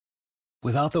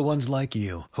Without the ones like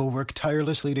you, who work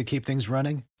tirelessly to keep things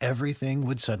running, everything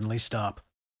would suddenly stop.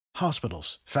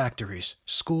 Hospitals, factories,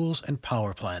 schools, and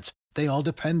power plants, they all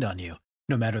depend on you.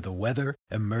 No matter the weather,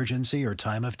 emergency, or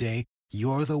time of day,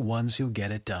 you're the ones who get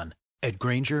it done. At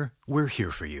Grainger, we're here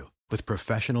for you with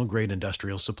professional-grade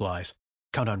industrial supplies.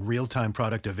 Count on real-time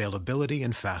product availability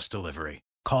and fast delivery.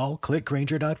 Call,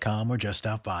 clickgrainger.com, or just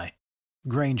stop by.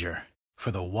 Grainger, for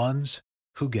the ones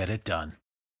who get it done.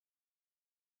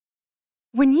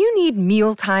 When you need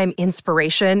mealtime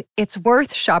inspiration, it's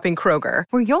worth shopping Kroger,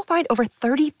 where you'll find over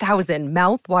 30,000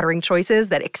 mouth-watering choices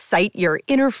that excite your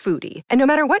inner foodie. And no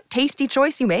matter what tasty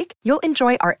choice you make, you'll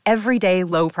enjoy our everyday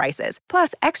low prices,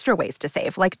 plus extra ways to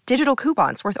save, like digital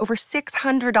coupons worth over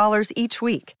 $600 each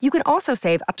week. You can also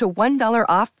save up to $1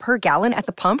 off per gallon at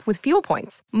the pump with fuel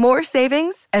points. More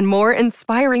savings and more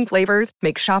inspiring flavors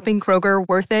make shopping Kroger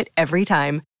worth it every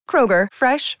time. Kroger,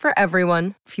 fresh for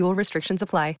everyone. Fuel restrictions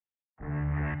apply.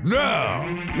 Now,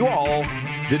 you all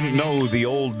didn't know the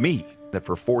old me, that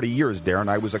for 40 years, Darren,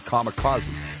 I was a kamikaze.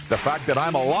 The fact that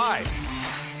I'm alive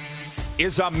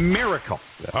is a miracle.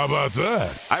 How about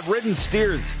that? I've ridden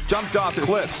steers, jumped off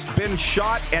cliffs, been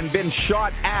shot and been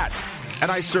shot at, and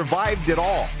I survived it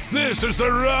all. This is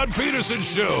the Rod Peterson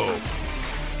Show.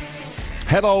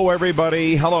 Hello,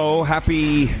 everybody. Hello.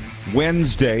 Happy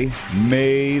Wednesday.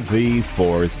 May the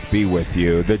 4th be with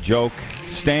you. The joke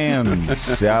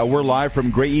stands. We're live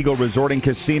from Grey Eagle Resort and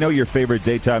Casino. Your favorite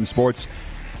daytime sports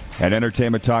and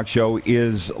entertainment talk show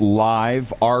is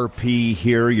live. RP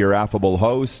here, your affable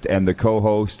host and the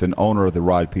co-host and owner of the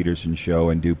Rod Peterson Show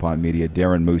and DuPont Media.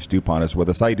 Darren Moose DuPont is with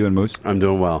us. How you doing, Moose? I'm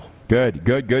doing well. Good.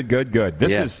 We're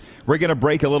going to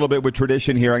break a little bit with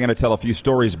tradition here. I'm going to tell a few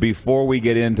stories before we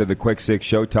get into the Quick Six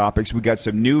show topics. We got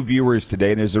some new viewers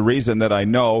today, and there's a reason that I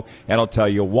know, and I'll tell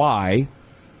you why.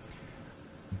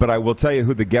 But I will tell you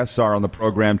who the guests are on the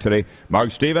program today.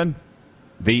 Mark Steven,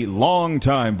 the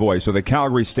longtime voice of the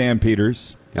Calgary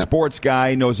Stampeders, sports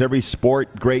guy, knows every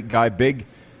sport, great guy, big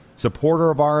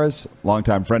supporter of ours,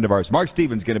 longtime friend of ours. Mark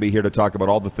Steven's going to be here to talk about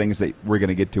all the things that we're going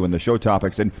to get to in the show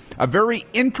topics. And a very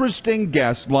interesting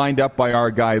guest lined up by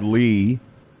our guy, Lee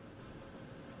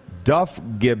Duff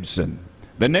Gibson.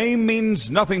 The name means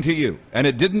nothing to you, and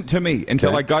it didn't to me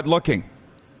until I got looking.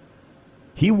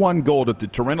 He won gold at the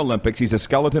Turin Olympics. He's a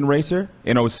skeleton racer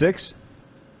in 2006.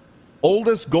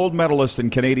 Oldest gold medalist in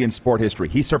Canadian sport history.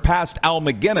 He surpassed Al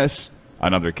McGuinness,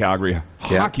 another Calgary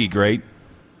hockey great,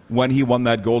 when he won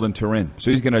that gold in Turin. So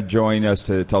he's going to join us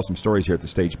to tell some stories here at the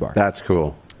Stage Bar. That's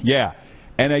cool. Yeah.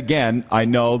 And again, I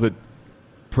know that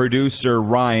producer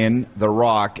Ryan, The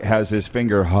Rock, has his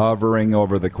finger hovering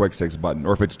over the Quick Six button.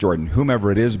 Or if it's Jordan, whomever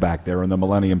it is back there in the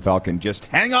Millennium Falcon, just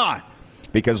hang on.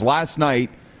 Because last night,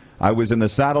 I was in the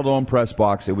Saddle Dome press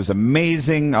box. It was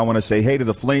amazing. I want to say hey to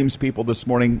the Flames people this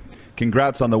morning.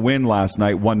 Congrats on the win last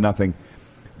night, 1-0.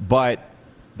 But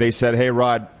they said, hey,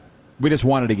 Rod, we just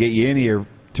wanted to get you in here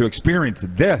to experience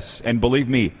this. And believe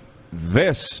me,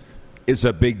 this is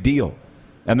a big deal.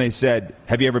 And they said,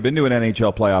 have you ever been to an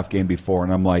NHL playoff game before?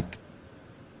 And I'm like,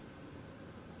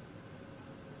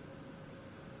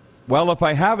 well, if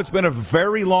I have, it's been a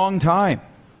very long time.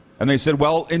 And they said,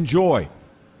 well, enjoy.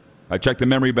 I checked the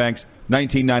memory banks.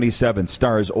 1997,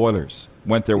 Stars Oilers.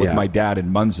 Went there with my dad in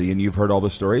Muncie, and you've heard all the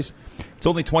stories. It's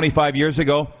only 25 years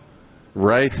ago.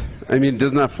 Right. I mean,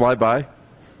 doesn't that fly by?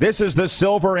 This is the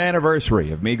silver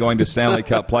anniversary of me going to Stanley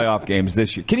Cup playoff games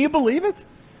this year. Can you believe it?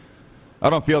 I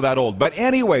don't feel that old. But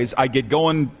anyways, I get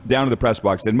going down to the press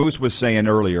box. And Moose was saying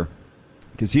earlier,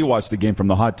 because he watched the game from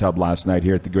the hot tub last night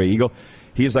here at the Grey Eagle,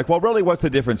 he's like, well, really, what's the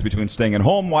difference between staying at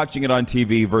home, watching it on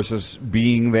TV, versus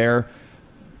being there?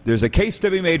 There's a case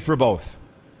to be made for both.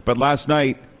 But last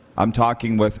night, I'm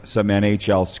talking with some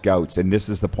NHL scouts, and this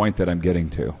is the point that I'm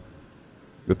getting to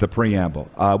with the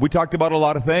preamble. We talked about a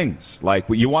lot of things, like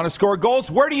you want to score goals,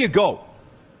 where do you go?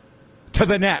 To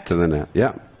the net. To the net,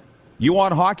 yeah. You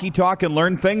want hockey talk and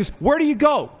learn things, where do you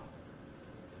go?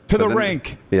 To the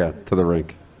rink. Yeah, to the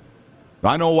rink.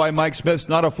 I know why Mike Smith's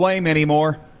not a Flame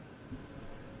anymore.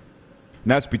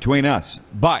 And that's between us.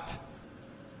 But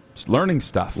it's learning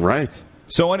stuff. Right.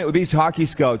 So these hockey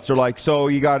scouts are like, so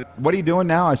what are you doing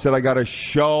now? I said, I got a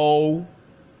show.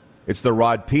 It's the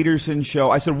Rod Peterson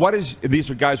Show. I said, these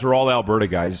guys are all Alberta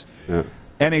guys,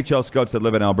 NHL scouts that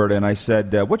live in Alberta. And I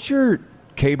said, what's your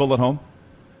cable at home?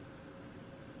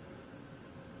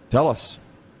 Tell us.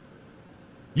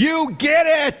 You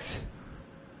get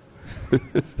it!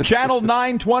 Channel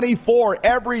 924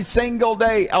 every single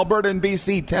day, Alberta and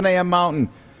BC, 10 a.m. Mountain.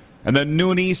 And then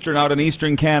noon Eastern out in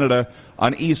Eastern Canada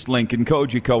on Eastlink and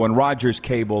Cogeco and Rogers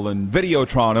Cable and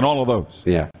Videotron and all of those.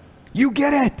 Yeah. You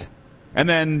get it. And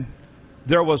then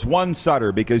there was one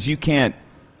Sutter, because you can't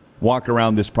walk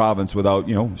around this province without,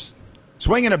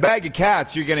 swinging a bag of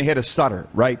cats, you're going to hit a Sutter,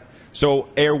 right? So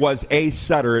there was a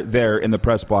Sutter there in the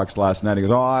press box last night. He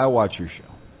goes, I watch your show.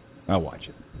 I watch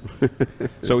it.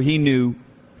 So he knew.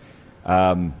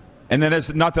 And then,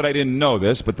 it's not that I didn't know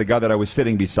this, but the guy that I was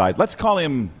sitting beside, let's call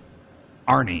him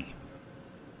Arnie,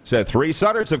 said 3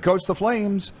 Sutters have coached the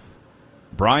Flames.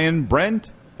 Brian,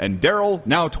 Brent, and Daryl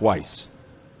now twice.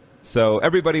 So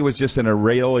everybody was just in a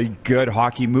really good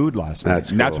hockey mood last night. That's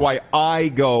cool. And that's why I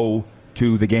go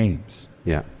to the games.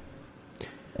 Yeah.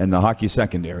 And the hockey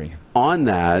secondary. On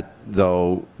that,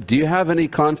 though, do you have any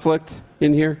conflict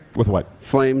in here? With what?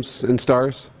 Flames and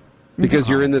Stars? Because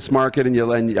you're in this market,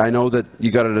 and I know that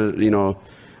you got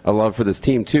a love for this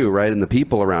team too, right? And the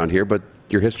people around here, but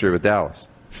your history with Dallas.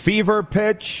 Fever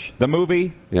Pitch, the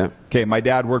movie. Yeah. Okay, my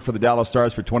dad worked for the Dallas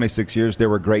Stars for 26 years. They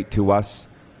were great to us.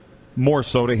 More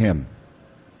so to him.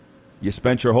 You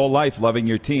spent your whole life loving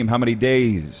your team. How many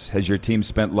days has your team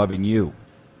spent loving you?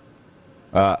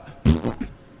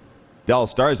 Dallas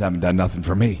Stars haven't done nothing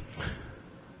for me.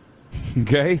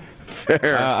 Okay?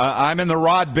 Fair. I'm in the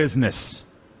rod business.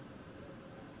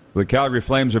 The Calgary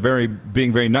Flames are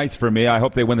being very nice for me. I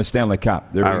hope they win the Stanley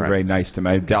Cup. They're being very nice to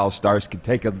me. Dallas Stars could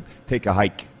take a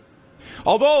hike.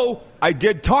 Although, I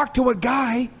did talk to a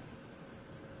guy.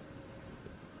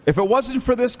 If it wasn't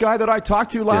for this guy that I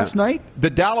talked to last night, the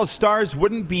Dallas Stars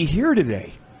wouldn't be here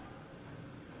today.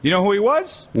 You know who he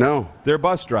was? No. Their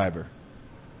bus driver.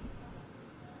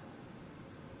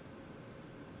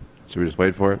 Should we just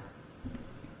wait for it?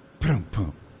 Boom,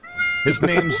 boom. His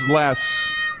name's Les.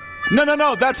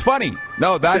 No, that's funny.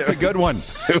 No, that's a good one.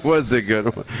 It was a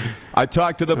good one. I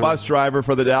talked to the bus driver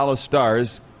for the Dallas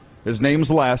Stars. His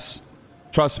name's Les.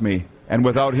 Trust me. And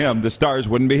without him, the Stars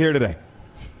wouldn't be here today.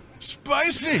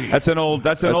 Spicy. That's an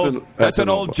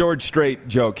old George Strait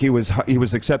joke. He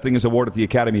was accepting his award at the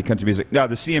Academy of Country Music. No,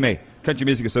 the CMA, Country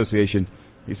Music Association.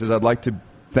 He says, I'd like to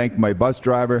thank my bus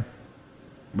driver.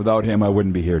 Without him, I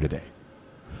wouldn't be here today.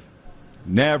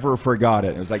 Never forgot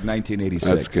it. It was like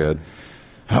 1986. That's good.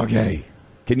 Okay.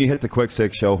 Can you hit the quick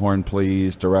six show horn,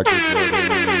 please, Director Jordan?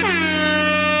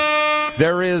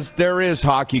 There is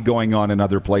hockey going on in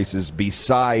other places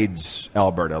besides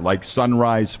Alberta, like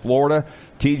Sunrise, Florida.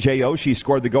 TJ Oshie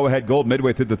scored the go-ahead goal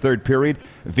midway through the third period.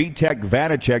 Vitek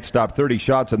Vanacek stopped 30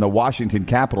 shots, and the Washington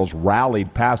Capitals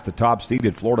rallied past the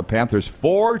top-seeded Florida Panthers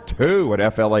 4-2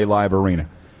 at FLA Live Arena.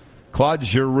 Claude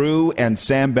Giroux and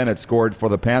Sam Bennett scored for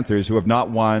the Panthers, who have not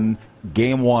won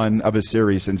Game 1 of a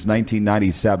series since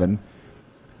 1997.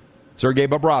 Sergei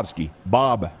Bobrovsky,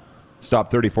 Bob,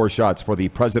 stopped 34 shots for the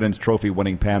President's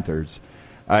Trophy-winning Panthers.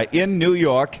 In New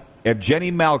York,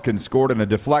 Evgeny Malkin scored on a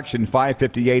deflection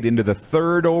 5:58 into the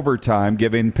third overtime,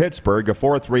 giving Pittsburgh a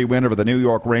 4-3 win over the New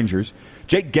York Rangers.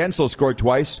 Jake Gensel scored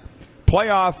twice.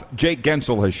 Playoff Jake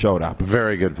Gensel has showed up.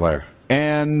 Very good player.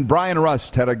 And Brian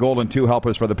Rust had a goal and 2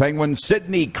 helpers for the Penguins.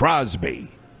 Sidney Crosby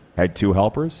had 2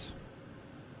 helpers.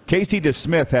 Casey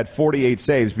DeSmith had 48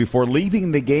 saves before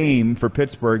leaving the game for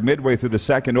Pittsburgh midway through the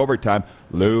second overtime.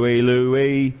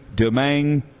 Louis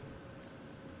Domingue,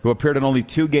 who appeared in only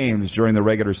 2 games during the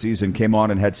regular season, came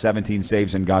on and had 17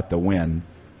 saves and got the win.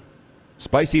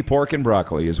 Spicy pork and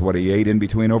broccoli is what he ate in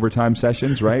between overtime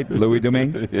sessions, right? Louis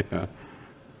Domingue?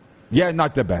 Yeah,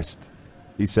 not the best,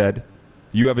 he said.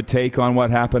 You have a take on what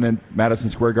happened in Madison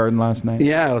Square Garden last night?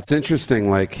 Yeah, it's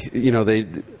interesting.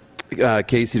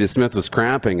 Casey DeSmith was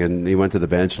cramping, and he went to the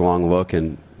bench, long look,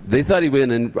 and they thought he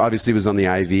went, and obviously he was on the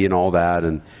IV and all that,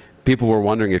 and people were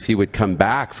wondering if he would come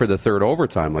back for the third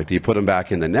overtime. Like, do you put him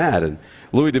back in the net? And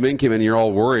Louis Domingue came in, and you're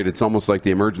all worried. It's almost like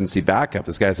the emergency backup.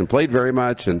 This guy hasn't played very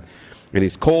much, and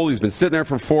he's cold. He's been sitting there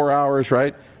for 4 hours,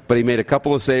 right? But he made a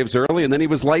couple of saves early, and then he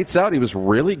was lights out. He was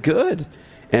really good.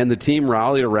 And the team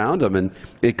rallied around him, and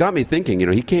it got me thinking,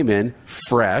 he came in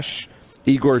fresh.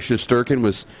 Igor Shesterkin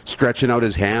was stretching out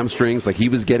his hamstrings like he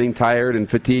was getting tired and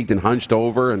fatigued and hunched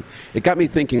over. And it got me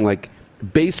thinking, like,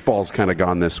 baseball's kind of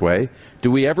gone this way. Do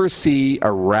we ever see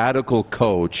a radical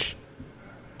coach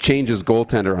change his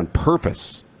goaltender on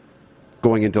purpose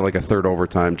going into like a third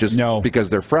overtime just because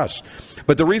they're fresh?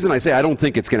 But the reason I say I don't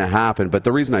think it's going to happen, but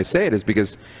the reason I say it is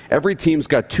because every team's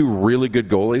got 2 really good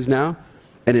goalies now.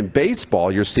 And in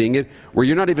baseball, you're seeing it where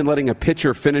you're not even letting a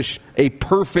pitcher finish a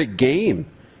perfect game.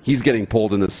 He's getting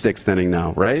pulled in the 6th inning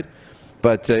now, right?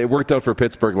 But it worked out for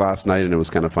Pittsburgh last night, and it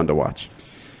was kind of fun to watch.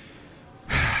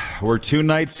 We're 2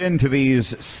 nights into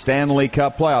these Stanley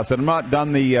Cup playoffs, and I'm not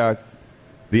done the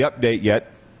update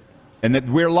yet. And that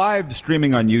we're live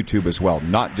streaming on YouTube as well,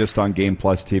 not just on Game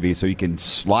Plus TV, so you can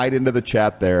slide into the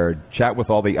chat there, chat with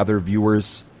all the other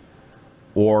viewers.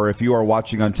 or if you are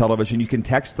watching on television, you can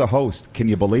text the host. Can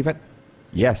you believe it?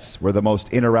 Yes, we're the most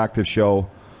interactive show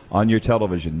on your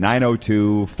television.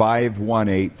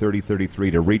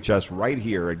 902-518-3033 to reach us right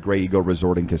here at Grey Eagle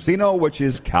Resort and Casino, which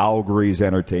is Calgary's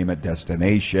entertainment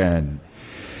destination.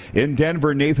 In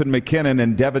Denver, Nathan McKinnon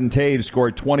and Devin Taves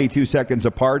scored 22 seconds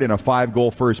apart in a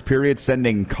 5-goal first period,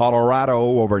 sending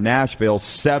Colorado over Nashville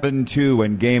 7-2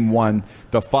 in Game 1.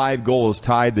 The 5 goals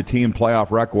tied the team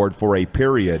playoff record for a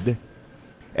period.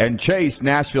 And chased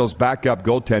Nashville's backup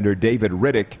goaltender, David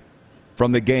Riddick,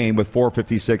 from the game with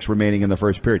 4:56 remaining in the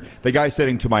first period. The guy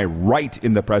sitting to my right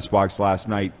in the press box last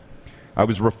night, I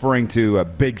was referring to a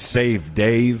big save,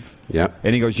 Dave. Yep.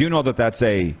 And he goes, you know that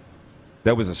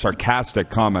was a sarcastic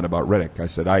comment about Riddick. I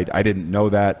said, I didn't know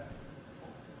that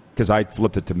because I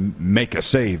flipped it to make a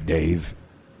save, Dave.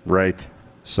 Right.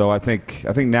 So I think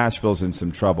Nashville's in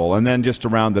some trouble. And then just to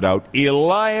round it out,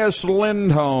 Elias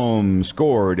Lindholm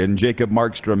scored, and Jacob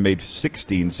Markstrom made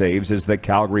 16 saves as the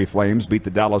Calgary Flames beat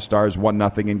the Dallas Stars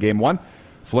 1-0 in Game 1.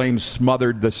 Flames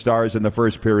smothered the Stars in the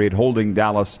first period, holding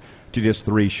Dallas to just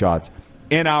 3 shots.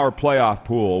 In our playoff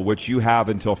pool, which you have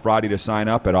until Friday to sign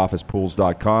up at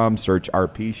officepools.com, search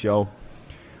RP Show,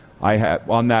 I have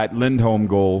on that Lindholm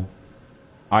goal,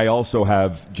 I also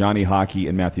have Johnny Hockey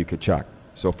and Matthew Tkachuk.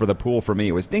 So for the pool, for me,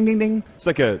 it was ding, ding, ding. It's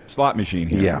like a slot machine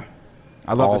here. Yeah.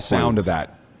 I love All the sound Flames. of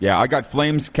that. Yeah, I got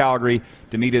Flames Calgary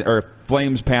to meet it, or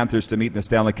Flames Panthers to meet in the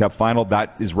Stanley Cup final.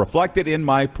 That is reflected in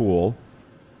my pool.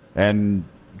 And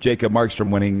Jacob Markstrom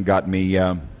winning got me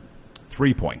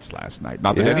 3 points last night.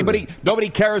 Not that nobody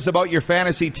cares about your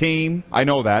fantasy team. I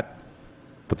know that.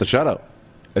 But the shutout.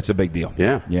 It's a big deal.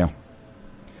 Yeah. Yeah.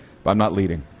 But I'm not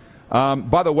leading.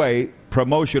 By the way,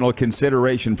 promotional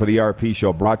consideration for the RP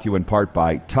Show brought to you in part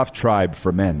by Tough Tribe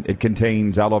for Men. It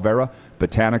contains aloe vera,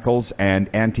 botanicals,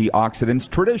 and antioxidants,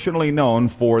 traditionally known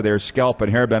for their scalp and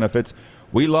hair benefits.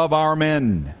 We love our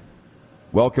men.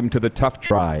 Welcome to the Tough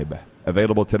Tribe.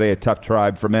 Available today at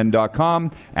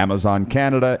toughtribeformen.com, Amazon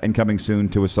Canada, and coming soon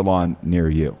to a salon near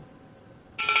you.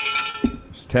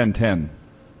 It's 10:10.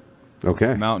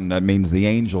 Okay. Mountain, that means the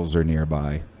Angels are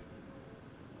nearby.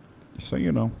 So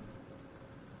you know.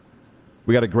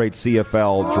 We got a great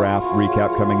CFL draft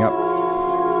recap coming up.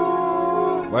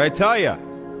 What I tell you?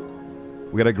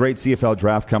 We got a great CFL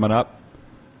draft coming up.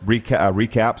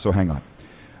 Recap, so hang on.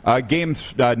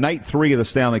 Night 3 of the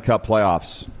Stanley Cup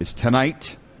playoffs is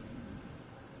tonight.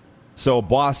 So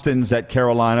Boston's at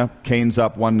Carolina. Canes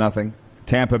up 1-0.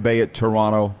 Tampa Bay at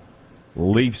Toronto.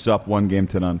 Leafs up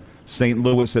 1-0. St.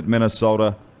 Louis at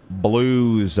Minnesota.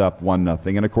 Blues up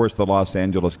 1-0. And, of course, the Los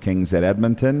Angeles Kings at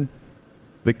Edmonton.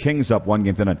 The Kings up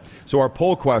 1-0. So our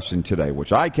poll question today,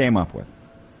 which I came up with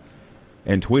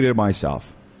and tweeted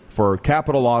myself, for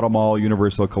Capital Auto Mall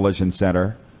Universal Collision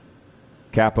Center,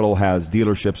 Capital has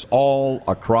dealerships all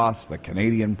across the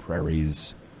Canadian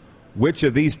prairies. Which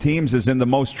of these teams is in the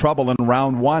most trouble in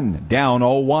round 1, down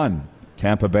 0-1?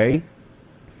 Tampa Bay,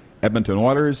 Edmonton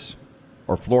Oilers,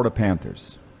 or Florida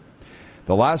Panthers?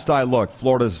 The last I looked,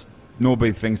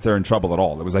 nobody thinks they're in trouble at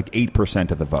all. It was like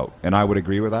 8% of the vote, and I would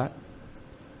agree with that.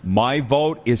 My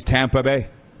vote is Tampa Bay.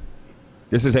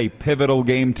 This is a pivotal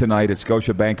game tonight at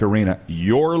Scotiabank Arena.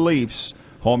 Your Leafs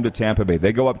home to Tampa Bay.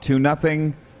 They go up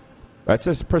 2-0. That's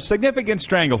a significant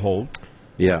stranglehold.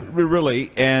 Yeah.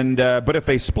 Really. And but if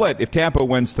they split, if Tampa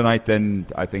wins tonight, then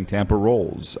I think Tampa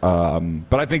rolls.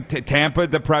 But I think Tampa,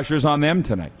 the pressure's on them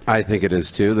tonight. I think it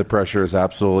is, too. The pressure is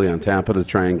absolutely on Tampa to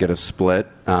try and get a split.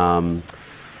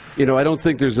 I don't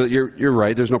think you're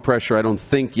right. There's no pressure, I don't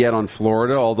think, yet on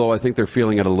Florida, although I think they're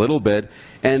feeling it a little bit.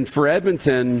 And for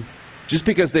Edmonton, just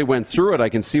because they went through it, I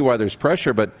can see why there's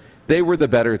pressure, but they were the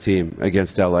better team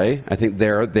against LA. I think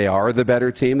they are the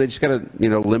better team. They just got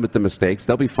to, limit the mistakes.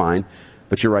 They'll be fine.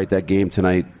 But you're right, that game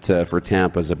tonight for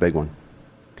Tampa is a big one.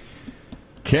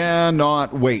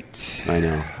 Cannot wait. I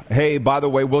know. Hey, by the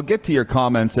way, we'll get to your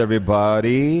comments,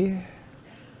 everybody.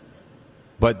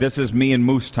 But this is me and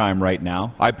Moose time right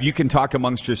now. You can talk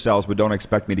amongst yourselves, but don't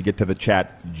expect me to get to the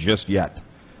chat just yet.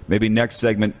 Maybe next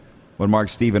segment when Mark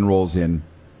Steven rolls in,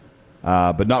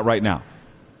 but not right now.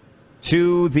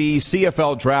 To the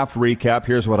CFL draft recap,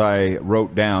 here's what I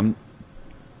wrote down.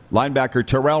 Linebacker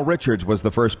Terrell Richards was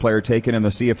the first player taken in the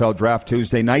CFL draft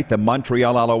Tuesday night. The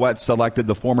Montreal Alouettes selected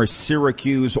the former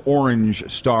Syracuse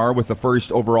Orange Star with the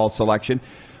first overall selection.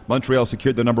 Montreal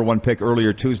secured the number 1 pick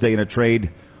earlier Tuesday in a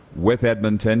trade with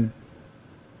Edmonton.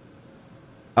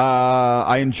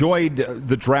 I enjoyed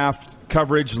the draft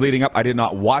coverage leading up. I did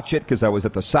not watch it because I was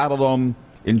at the Saddledome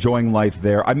enjoying life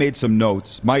there. I made some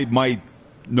notes. My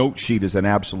note sheet is an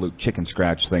absolute chicken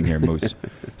scratch thing here, Moose.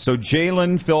 So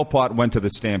Jalen Philpott went to the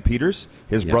Stampeders.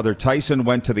 His brother Tyson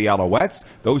went to the Alouettes.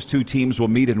 Those two teams will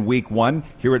meet in Week 1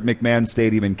 here at McMahon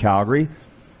Stadium in Calgary.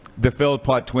 The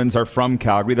Philpott twins are from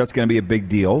Calgary. That's going to be a big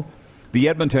deal. The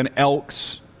Edmonton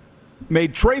Elks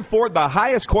made Trey Ford the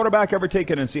highest quarterback ever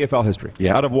taken in CFL history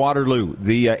out of Waterloo,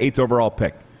 the 8th overall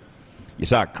pick. You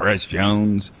saw Chris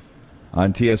Jones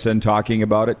on TSN talking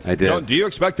about it. I did. Do you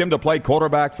expect him to play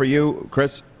quarterback for you,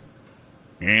 Chris?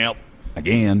 Yep.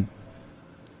 Again.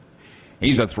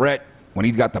 He's a threat when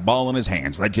he's got the ball in his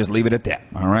hands. Let's just leave it at that.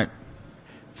 All right?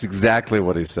 It's exactly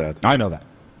what he said. I know that.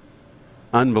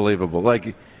 Unbelievable.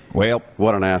 Like, well,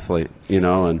 what an athlete,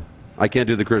 and I can't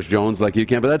do the Chris Jones like you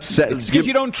can, but that's it's because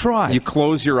you don't try. You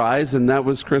close your eyes, and that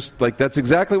was Chris. Like, that's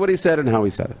exactly what he said and how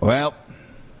he said it. Well,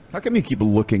 how come you keep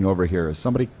looking over here? Is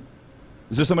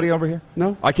there somebody over here?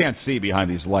 No. I can't see behind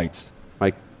these lights.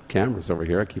 My camera's over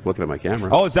here. I keep looking at my camera.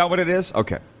 Oh, is that what it is?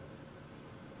 Okay.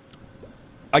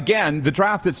 Again, the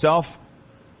draft itself,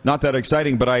 not that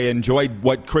exciting, but I enjoyed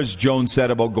what Chris Jones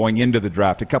said about going into the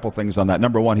draft. A couple things on that.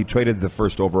 Number one, he traded the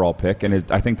first overall pick, and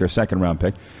I think their second-round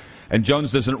pick. And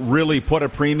Jones doesn't really put a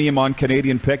premium on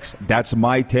Canadian picks. That's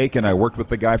my take, and I worked with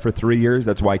the guy for 3 years.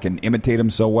 That's why I can imitate him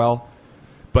so well.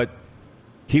 But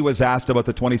he was asked about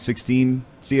the 2016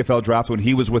 CFL draft when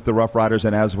he was with the Rough Riders,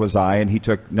 and as was I, and he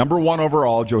took number 1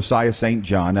 overall, Josiah St.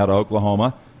 John, out of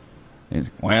Oklahoma. And,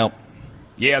 well,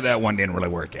 yeah, that one didn't really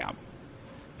work out.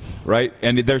 Right?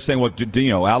 And they're saying,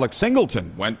 well, Alex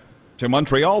Singleton went to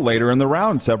Montreal later in the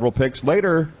round, several picks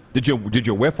later. Did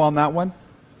you whiff on that one?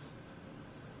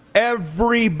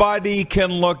 Everybody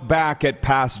can look back at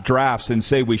past drafts and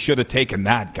say we should have taken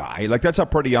that guy. Like, that's a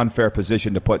pretty unfair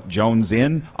position to put Jones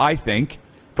in, I think.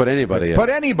 Put anybody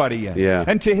in. Yeah.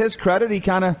 And to his credit, he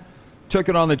kind of took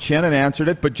it on the chin and answered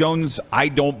it. But Jones, I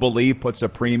don't believe, puts a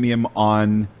premium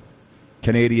on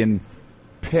Canadian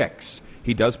picks.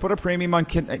 He does put a premium on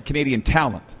Canadian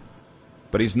talent,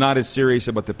 but he's not as serious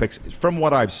about the picks from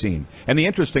what I've seen. And the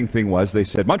interesting thing was they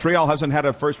said Montreal hasn't had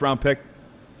a first-round pick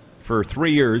for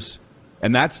 3 years,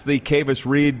 and that's the Cavis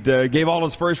Reed gave all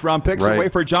his first-round picks away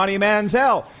for Johnny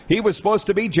Manziel. He was supposed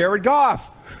to be Jared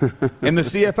Goff in the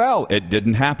CFL. It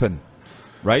didn't happen,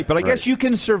 right? But I guess you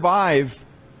can survive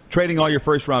trading all your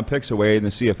first-round picks away in the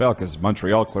CFL because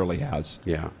Montreal clearly has.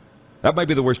 Yeah. That might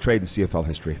be the worst trade in CFL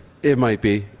history. It might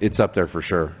be. It's up there for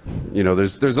sure.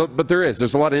 There's a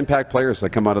lot of impact players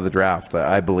that come out of the draft.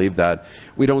 I believe that.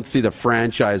 We don't see the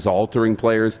franchise-altering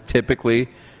players typically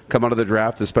come out of the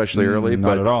draft, especially early.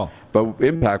 Not at all. But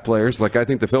impact players, like I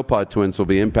think the Philpott twins will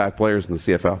be impact players in the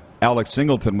CFL. Alex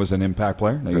Singleton was an impact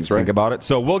player. That's right. Think about it.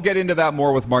 So we'll get into that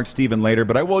more with Mark Steven later,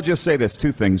 but I will just say this,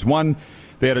 2 things. One,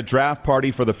 they had a draft party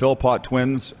for the Philpott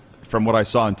twins from what I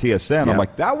saw on TSN. I'm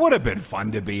like, that would have been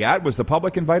fun to be at. Was the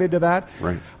public invited to that?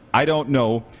 Right. I don't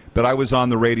know, but I was on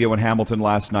the radio in Hamilton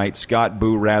last night. Scott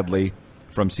Boo Radley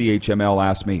from CHML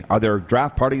asked me, are there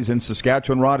draft parties in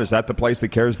Saskatchewan, Rod? Is that the place that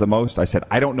cares the most? I said,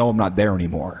 I don't know. I'm not there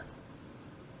anymore.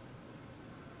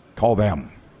 Call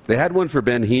them. They had one for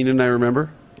Ben Heenan, I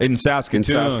remember. In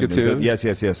Saskatoon. Yes.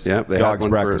 Yeah, they Dog's had one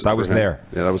breakfast. I was there.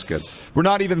 Yeah, that was good. We're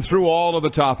not even through all of the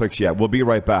topics yet. We'll be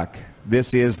right back.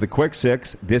 This is the Quick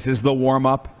Six. This is the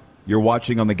warm-up. You're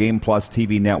watching on the Game Plus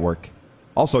TV network.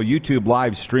 Also, YouTube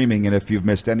live streaming, and if you've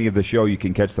missed any of the show, you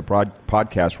can catch the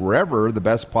podcast wherever the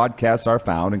best podcasts are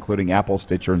found, including Apple,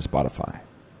 Stitcher, and Spotify.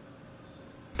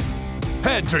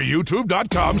 Head to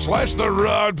youtube.com/The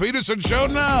Rod Peterson Show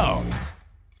now.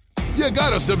 You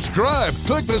gotta subscribe.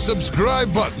 Click the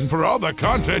subscribe button for all the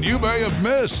content you may have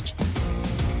missed.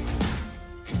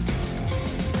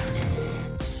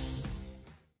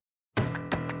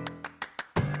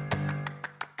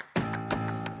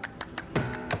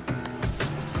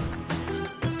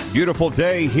 Beautiful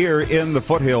day here in the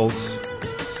foothills.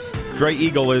 Grey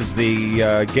Eagle is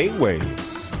the gateway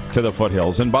to the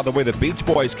foothills. And by the way, the Beach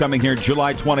Boys coming here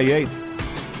July 28th.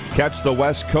 Catch the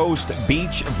West Coast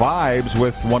beach vibes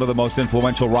with one of the most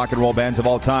influential rock and roll bands of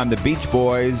all time, the Beach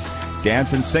Boys.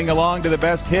 Dance and sing along to the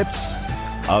best hits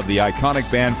of the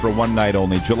iconic band for one night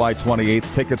only. July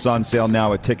 28th. Tickets on sale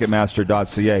now at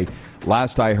Ticketmaster.ca.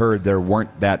 Last I heard, there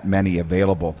weren't that many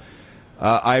available.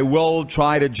 I will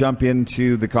try to jump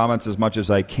into the comments as much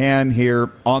as I can here.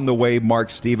 On the way,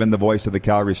 Mark Steven, the voice of the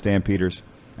Calgary Stampeders,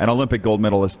 and Olympic gold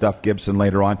medalist Duff Gibson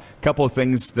later on. A couple of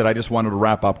things that I just wanted to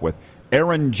wrap up with.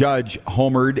 Aaron Judge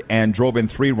homered and drove in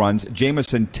 3 runs.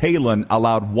 Jamison Talon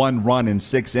allowed 1 run in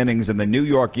 6 innings, and the New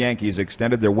York Yankees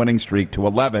extended their winning streak to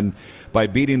 11 by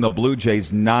beating the Blue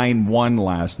Jays 9-1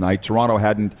 last night. Toronto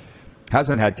hasn't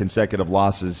had consecutive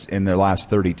losses in their last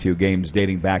 32 games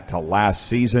dating back to last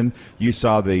season. You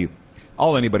saw the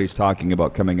all anybody's talking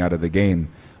about coming out of the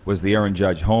game was the Aaron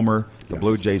Judge homer. The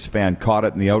Blue Jays fan caught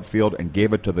it in the outfield and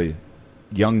gave it to the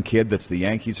young kid that's the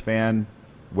Yankees fan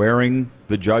wearing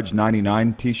the Judge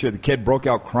 99 T-shirt. The kid broke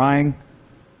out crying.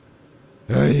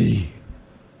 Hey.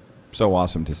 So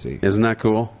awesome to see. Isn't that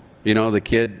cool? The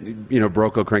kid,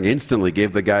 broke out crying, instantly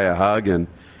gave the guy a hug. And,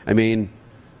 I mean,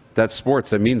 that's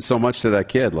sports. That means so much to that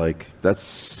kid. Like, that's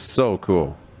so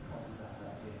cool.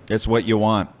 It's what you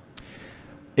want.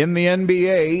 In the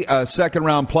NBA,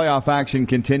 second-round playoff action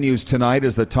continues tonight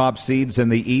as the top seeds in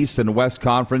the East and West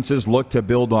conferences look to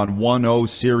build on 1-0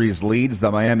 series leads.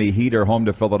 The Miami Heat are home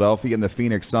to Philadelphia, and the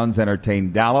Phoenix Suns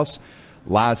entertain Dallas.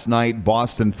 Last night,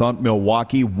 Boston thumped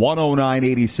Milwaukee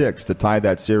 109-86 to tie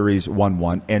that series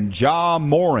 1-1. And Ja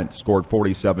Morant scored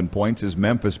 47 points as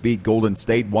Memphis beat Golden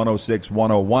State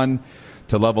 106-101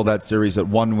 to level that series at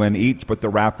 1 win each. But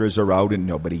the Raptors are out and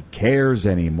nobody cares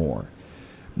anymore.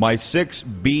 My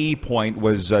 6B point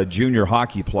was junior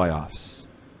hockey playoffs.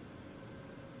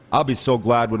 I'll be so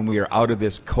glad when we are out of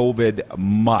this COVID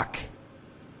muck.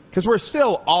 Because we're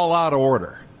still all out of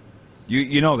order.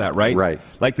 You know that, right? Right.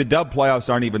 Like the Dub playoffs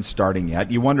aren't even starting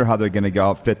yet. You wonder how they're going to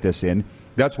go fit this in.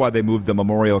 That's why they moved the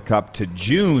Memorial Cup to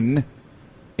June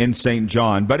in St.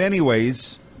 John. But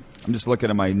anyways, I'm just looking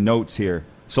at my notes here.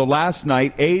 So last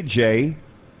night, AJ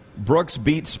Brooks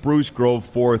beat Spruce Grove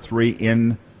 4-3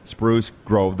 in Spruce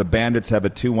Grove. The Bandits have a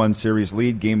 2-1 series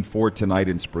lead. Game 4 tonight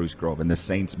in Spruce Grove in the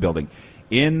Saints building.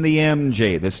 In the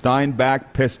MJ, the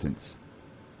Steinbach Pistons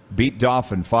beat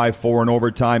Dauphin 5-4 in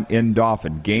overtime in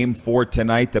Dauphin. Game 4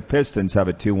 tonight, the Pistons have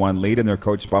a 2-1 lead, and they're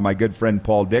coached by my good friend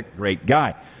Paul Dick, great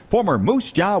guy, former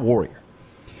Moose Jaw Warrior.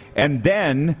 And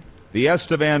then the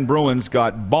Estevan Bruins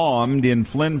got bombed in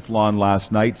Flin Flon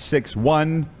last night,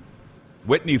 6-1.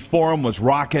 Whitney Forum was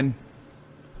rocking,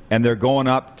 and they're going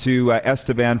up to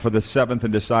Estevan for the 7th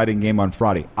and deciding game on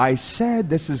Friday. I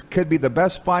said could be the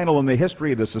best final in the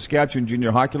history of the Saskatchewan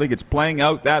Junior Hockey League. It's playing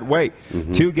out that way.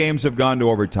 Mm-hmm. 2 games have gone to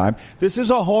overtime. This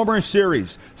is a homer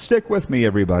series. Stick with me,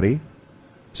 everybody.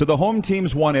 So the home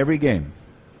teams won every game,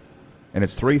 and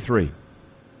it's 3-3.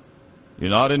 You're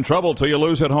not in trouble till you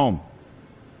lose at home.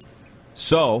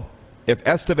 So if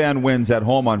Estevan wins at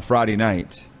home on Friday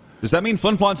night, does that mean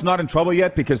Flin Flon's not in trouble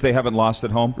yet because they haven't lost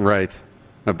at home? Right.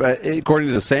 According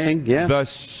to the saying, yeah. The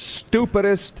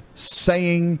stupidest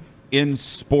saying in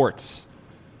sports.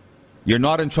 You're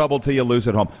not in trouble till you lose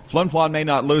at home. Flin Flon may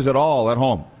not lose at all at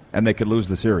home, and they could lose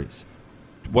the series.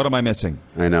 What am I missing?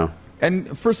 I know.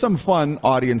 And for some fun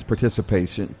audience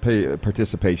participation,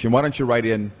 why don't you write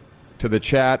in to the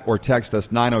chat or text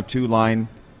us 902 line.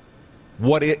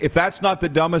 What if that's not the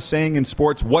dumbest saying in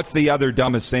sports? What's the other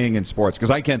dumbest saying in sports?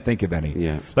 Because I can't think of any.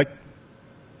 Yeah.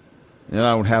 I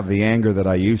don't have the anger that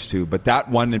I used to, but that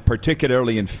one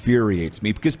particularly infuriates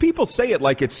me because people say it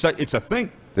like it's a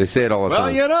thing. They say it all the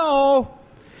time. Well,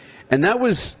 And that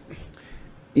was,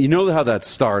 how that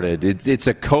started. It's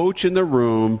a coach in the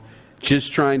room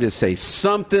just trying to say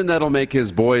something that'll make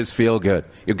his boys feel good.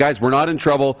 Guys, we're not in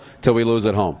trouble till we lose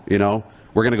at home. We're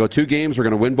going to go 2 games. We're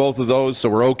going to win both of those, so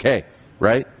we're okay,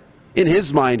 right? In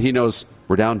his mind, he knows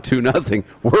we're down 2-0.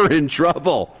 We're in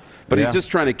trouble. But he's just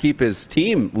trying to keep his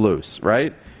team loose,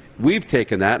 right? We've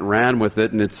taken that and ran with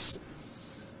it, and it's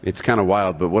kind of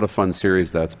wild. But what a fun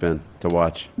series that's been to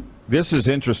watch. This is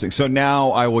interesting. So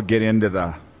now I will get into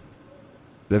the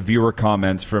viewer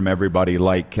comments from everybody.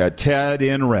 Like Ted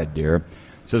in Red Deer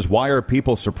says, why are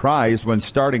people surprised when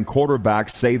starting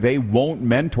quarterbacks say they won't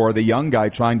mentor the young guy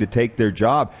trying to take their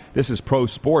job? This is pro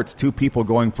sports, 2 people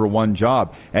going for 1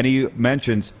 job. And he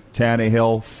mentions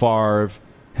Tannehill, Favre,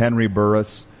 Henry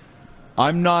Burris.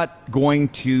 I'm not going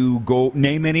to go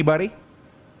name anybody.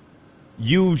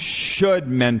 You should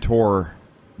mentor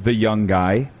the young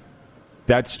guy.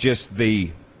 That's just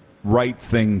the right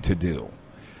thing to do.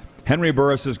 Henry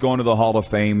Burris is going to the Hall of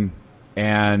Fame,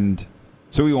 and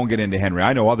so we won't get into Henry.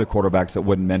 I know other quarterbacks that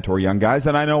wouldn't mentor young guys,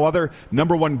 and I know other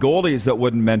number 1 goalies that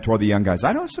wouldn't mentor the young guys.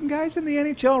 I know some guys in the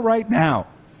NHL right now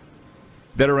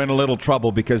that are in a little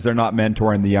trouble because they're not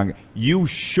mentoring the young. You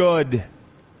should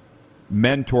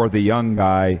mentor the young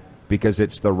guy because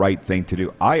it's the right thing to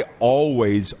do. I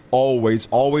always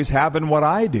have in what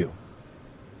I do.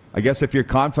 I guess if you're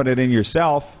confident in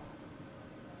yourself,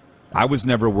 I was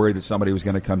never worried that somebody was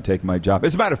going to come take my job.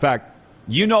 As a matter of fact,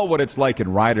 you know what it's like in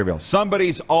Ryderville.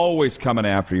 Somebody's always coming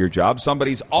after your job.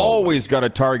 Somebody's always got a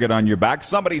target on your back.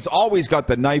 Somebody's always got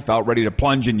the knife out ready to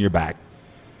plunge in your back.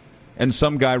 And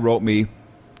some guy wrote me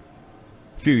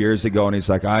few years ago, and he's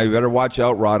like, I better watch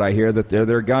out, Rod. I hear that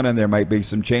they're gunning. There might be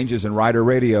some changes in Rider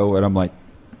Radio. And I'm like,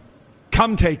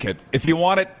 come take it. If you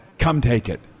want it, come take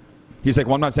it. He's like,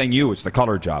 well, I'm not saying you. It's the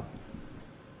color job.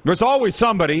 There's always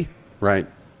somebody. Right.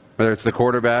 Whether it's the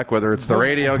quarterback, whether it's the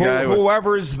radio guy.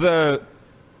 Whoever's the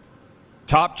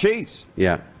top cheese.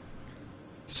 Yeah.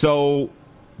 So,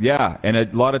 yeah, and a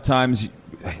lot of times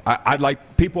I'd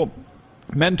like people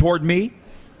mentored me.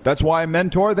 That's why I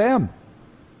mentor them.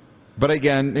 But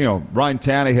again, Ryan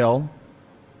Tannehill,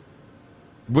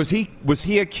 was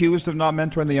he accused of not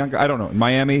mentoring the young guy? I don't know. In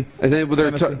Miami, I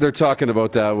think they're talking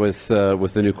about that with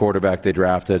the new quarterback they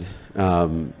drafted. I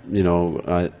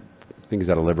think he's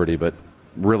out of Liberty, but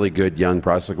really good young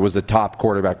prospect. Was the top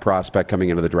quarterback prospect coming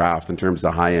into the draft in terms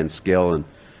of high-end skill. And,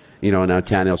 now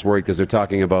Tannehill's worried because they're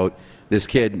talking about this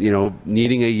kid,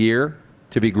 needing a year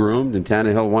to be groomed, and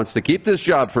Tannehill wants to keep this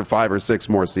job for 5 or 6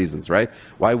 more seasons, right?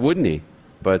 Why wouldn't he?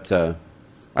 But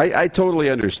I totally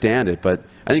understand it, but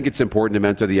I think it's important to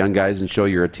mentor the young guys and show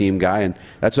you're a team guy, and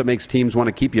that's what makes teams want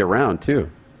to keep you around, too.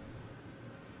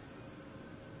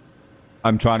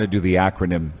 I'm trying to do the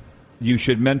acronym. You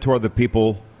should mentor the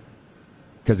people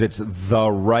because it's the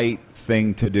right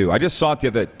thing to do. I just saw it the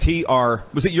other TR.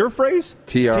 Was it your phrase?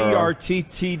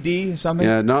 TRTTD something?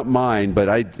 Yeah, not mine, but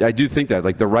I do think that.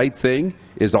 Like, the right thing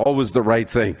is always the right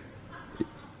thing.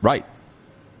 Right.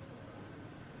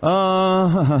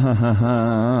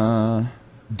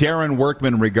 Darren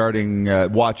Workman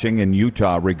regarding watching in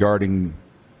Utah regarding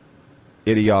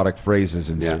idiotic phrases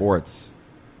in sports.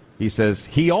 He says,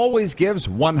 he always gives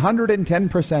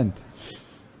 110%.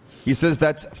 He says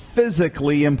that's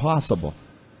physically impossible.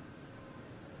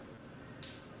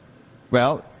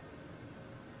 Well,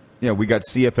 we got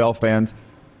CFL fans.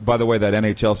 By the way, that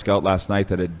NHL scout last night,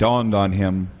 that it dawned on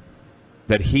him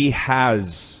that he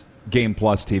has Game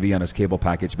Plus TV on his cable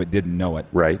package but didn't know it.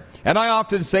 Right. And I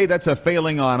often say that's a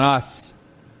failing on us.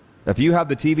 If you have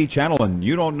the TV channel and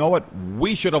you don't know it,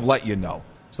 we should have let you know.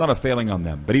 It's not a failing on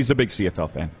them, but he's a big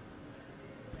CFL fan.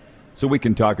 So we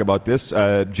can talk about this.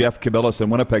 Jeff Cabillas in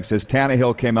Winnipeg says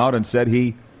Tannehill came out and said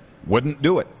he wouldn't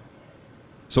do it.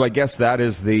 So I guess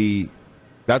that's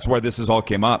where this has all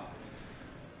came up.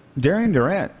 Darian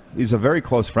Durant, he's a very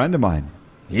close friend of mine.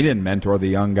 He didn't mentor the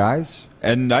young guys.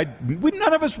 And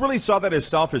none of us really saw that as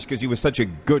selfish because he was such a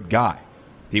good guy.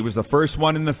 He was the first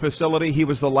one in the facility. He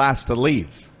was the last to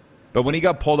leave. But when he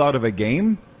got pulled out of a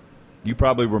game, you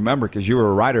probably remember because you were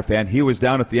a Rider fan, he was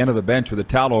down at the end of the bench with a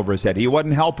towel over his head. He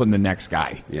wasn't helping the next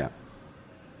guy. Yeah.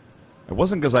 It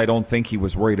wasn't because I don't think he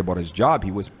was worried about his job.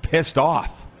 He was pissed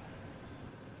off.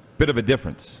 Bit of a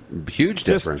difference. Huge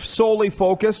difference. Just solely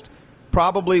focused.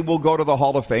 Probably will go to the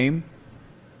Hall of Fame.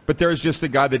 But there's just a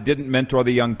guy that didn't mentor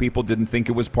the young people, didn't think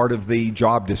it was part of the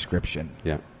job description.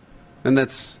 Yeah. And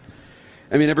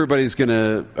everybody's going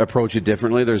to approach it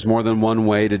differently. There's more than one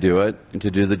way to do it and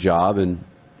to do the job. And,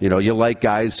 you like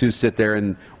guys who sit there,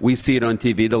 and we see it on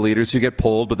TV, the leaders who get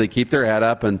pulled, but they keep their head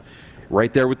up and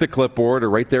right there with the clipboard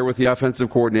or right there with the offensive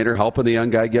coordinator, helping the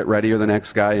young guy get ready or the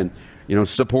next guy and,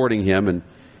 supporting him. And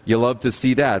you love to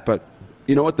see that. But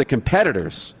you know what? The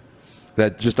competitors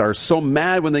that just are so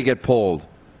mad when they get pulled,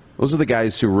 those are the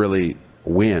guys who really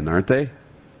win, aren't they?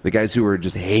 The guys who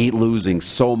just hate losing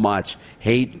so much,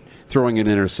 hate throwing an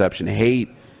interception, hate,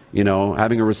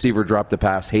 having a receiver drop the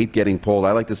pass, hate getting pulled.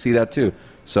 I like to see that too.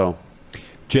 So,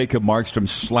 Jacob Markstrom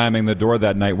slamming the door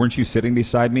that night. Weren't you sitting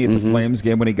beside me at the Flames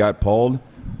game when he got pulled?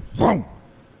 And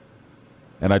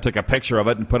I took a picture of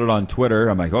it and put it on Twitter.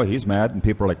 I'm like, oh, he's mad. And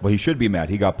people are like, well, he should be mad.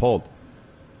 He got pulled.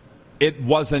 It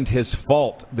wasn't his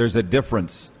fault. There's a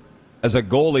difference. As a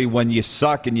goalie, when you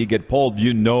suck and you get pulled,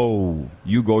 you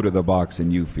go to the box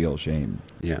and you feel shame.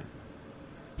 Yeah.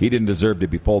 He didn't deserve to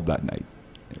be pulled that night,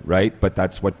 right? But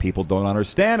that's what people don't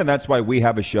understand, and that's why we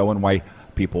have a show and why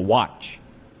people watch.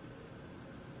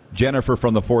 Jennifer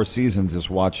from the Four Seasons is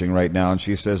watching right now, and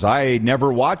she says, I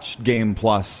never watched Game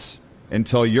Plus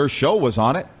until your show was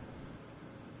on it.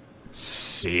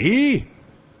 See?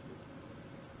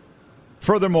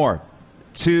 Furthermore,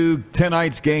 to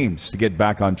tonight's games to get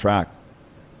back on track.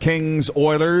 Kings,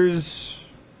 Oilers.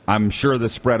 I'm sure the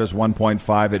spread is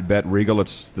 1.5 at Bet Regal.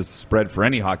 It's the spread for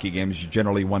any hockey game is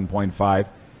generally 1.5.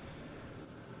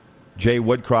 Jay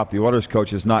Woodcroft, the Oilers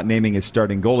coach, is not naming his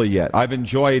starting goalie yet. I've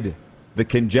enjoyed the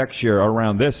conjecture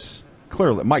around this.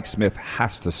 Clearly, Mike Smith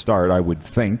has to start, I would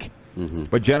think.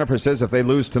 But Jennifer says if they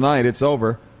lose tonight, it's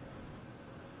over.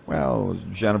 Well,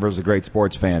 Jennifer's a great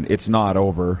sports fan. It's not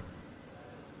over.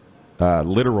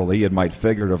 Literally, it might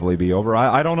figuratively be over.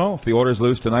 I don't know. If the Oilers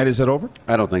lose tonight, is it over?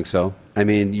 I don't think so. I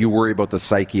mean, you worry about the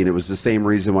psyche, and it was the same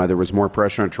reason why there was more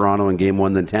pressure on Toronto in Game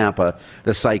 1 than Tampa,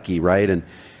 the psyche, right? And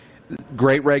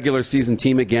great regular season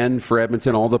team again for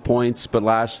Edmonton, all the points, but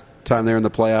last time they were in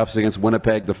the playoffs against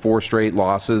Winnipeg, the 4 straight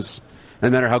losses. No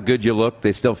matter how good you look,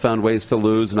 they still found ways to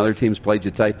lose, and other teams played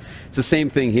you tight. It's the same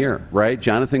thing here, right?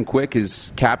 Jonathan Quick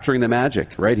is capturing the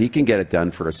magic, right? He can get it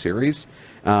done for a series.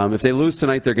 If they lose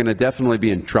tonight, they're going to definitely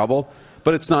be in trouble.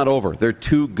 But it's not over. They're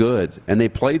too good. And they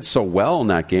played so well in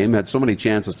that game, had so many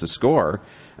chances to score.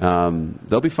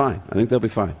 They'll be fine. I think they'll be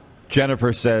fine.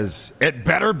 Jennifer says, it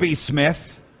better be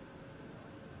Smith.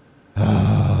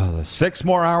 6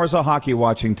 more hours of hockey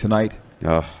watching tonight.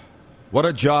 What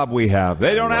a job we have.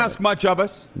 They don't ask much of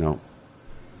us. No.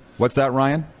 What's that,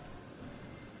 Ryan?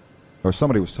 Or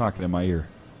somebody was talking in my ear.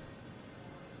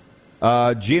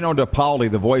 Gino DePauli,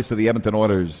 the voice of the Edmonton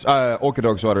Oilers,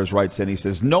 Okotoks Oilers, writes in. He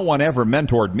says, no one ever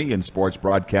mentored me in sports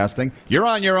broadcasting. You're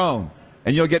on your own,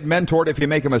 and you'll get mentored if you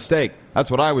make a mistake.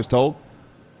 That's what I was told.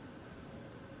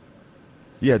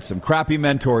 You had some crappy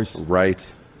mentors.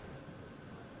 Right.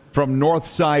 From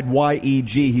Northside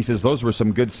YEG, he says, those were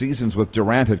some good seasons with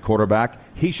Durant at quarterback.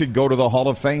 He should go to the Hall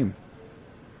of Fame.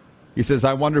 He says,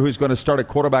 I wonder who's going to start at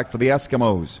quarterback for the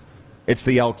Eskimos. It's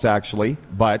the Elks, actually,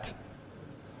 but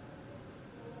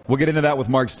we'll get into that with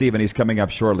Mark Steven. He's coming up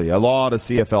shortly. A lot of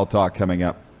CFL talk coming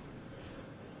up.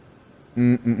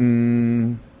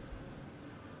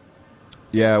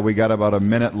 Yeah, we got about a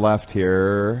minute left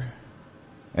here.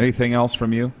 Anything else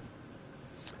from you?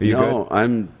 Are you good?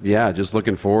 I'm just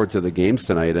looking forward to the games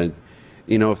tonight. And,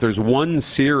 if there's one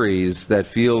series that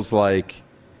feels like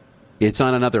it's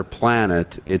on another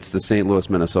planet, it's the St. Louis,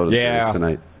 Minnesota series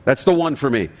tonight. That's the one for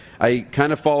me. I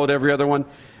kind of followed every other one.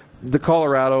 The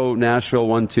Colorado, Nashville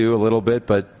one too, a little bit,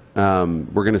 but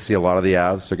we're going to see a lot of the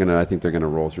Avs. I think they're going to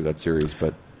roll through that series.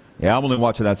 But yeah, I'm only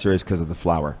watching that series because of the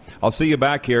flower. I'll see you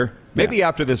back here. Maybe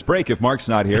after this break if Mark's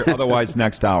not here. Otherwise,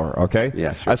 next hour, okay?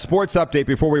 Yeah, sure. A sports update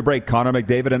before we break. Connor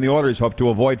McDavid and the Oilers hope to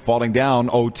avoid falling down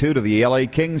 0-2 to the LA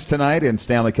Kings tonight in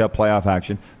Stanley Cup playoff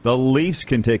action. The Leafs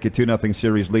can take a 2-0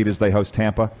 series lead as they host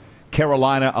Tampa.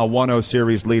 Carolina a 1-0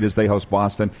 series lead as they host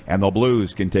Boston. And the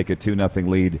Blues can take a 2-0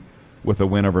 lead with a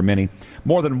win over Mini.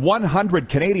 More than 100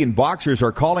 Canadian boxers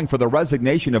are calling for the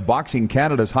resignation of Boxing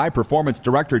Canada's high-performance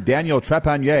director Daniel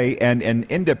Trepanier and an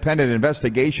independent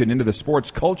investigation into the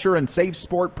sport's culture and safe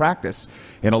sport practice.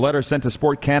 In a letter sent to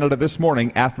Sport Canada this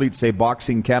morning, athletes say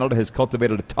Boxing Canada has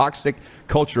cultivated a toxic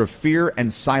culture of fear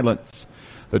and silence.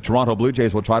 The Toronto Blue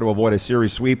Jays will try to avoid a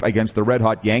series sweep against the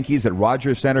red-hot Yankees at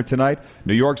Rogers Centre tonight.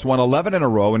 New York's won 11 in a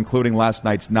row, including last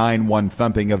night's 9-1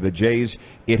 thumping of the Jays.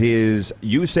 It is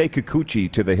Yusei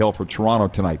Kikuchi to the hill for Toronto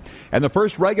tonight. And the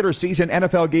first regular season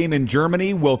NFL game in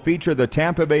Germany will feature the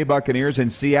Tampa Bay Buccaneers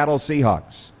and Seattle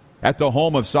Seahawks at the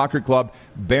home of soccer club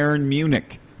Bayern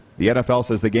Munich. The NFL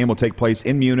says the game will take place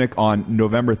in Munich on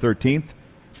November 13th.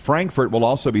 Frankfurt will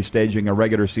also be staging a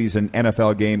regular season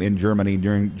NFL game in Germany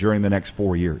during the next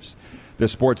 4 years. The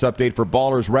sports update for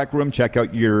Ballers Rec Room. Check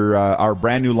out our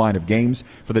brand new line of games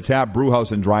for the Tap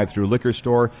Brewhouse and Drive-Thru Liquor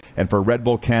Store. And for Red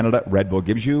Bull Canada, Red Bull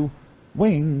gives you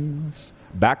wings.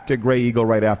 Back to Grey Eagle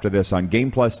right after this on Game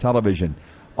Plus Television.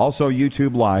 Also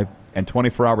YouTube Live and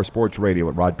 24-hour sports radio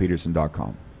at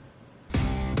rodpeterson.com.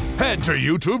 Head to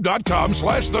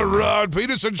youtube.com/The Rod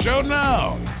Peterson Show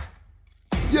now.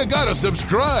 You gotta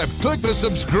subscribe. Click the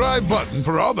subscribe button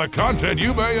for all the content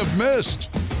you may have missed.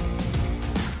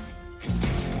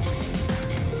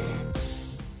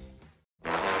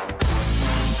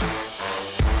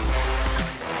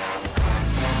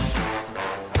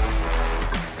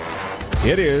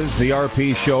 It is the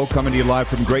RP Show coming to you live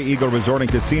from Grey Eagle Resort and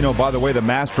Casino. By the way, the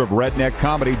master of redneck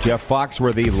comedy, Jeff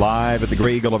Foxworthy, live at the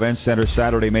Grey Eagle Event Center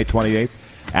Saturday, May 28th.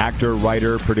 Actor,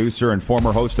 writer, producer, and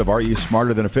former host of Are You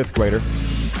Smarter Than a Fifth Grader?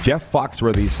 Jeff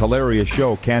Foxworthy's hilarious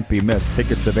show can't be missed.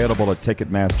 Tickets available at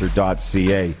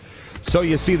Ticketmaster.ca. So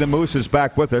you see the Moose is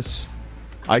back with us.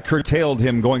 I curtailed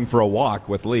him going for a walk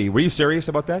with Lee. Were you serious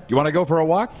about that? You want to go for a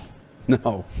walk?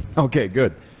 No. Okay,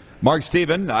 good. Mark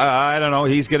Steven, I don't know.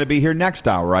 He's going to be here next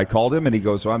hour. I called him, and he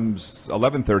goes, I'm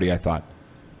 11:30, I thought.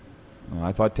 Well,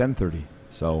 I thought 10:30.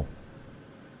 So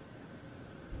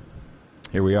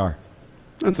here we are.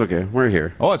 That's okay. We're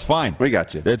here. Oh, it's fine. We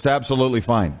got you. It's absolutely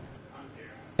fine.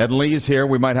 And Lee's here.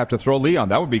 We might have to throw Lee on.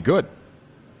 That would be good.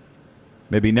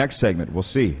 Maybe next segment. We'll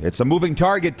see. It's a moving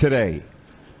target today.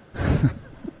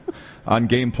 On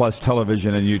Game Plus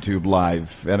Television and YouTube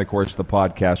Live. And, of course, the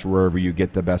podcast wherever you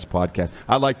get the best podcast.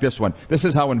 I like this one. This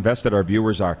is how invested our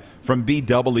viewers are. From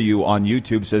BW on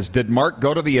YouTube says, did Mark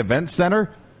go to the event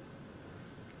center?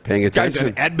 Paying attention. Guys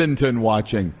in Edmonton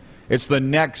watching. It's the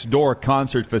next door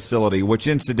concert facility, which,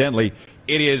 incidentally,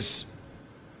 it is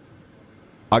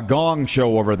a gong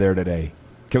show over there today.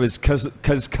 Because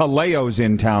Kaleo's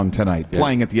in town tonight,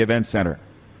 playing at the event center.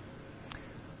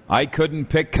 I couldn't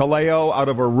pick Kaleo out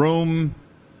of a room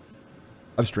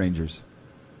of strangers.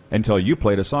 until you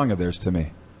played a song of theirs to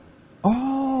me.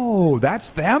 Oh, that's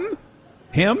them?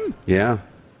 Him? Yeah.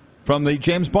 From the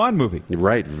James Bond movie.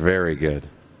 Right, very good.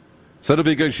 So it'll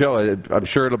be a good show. I'm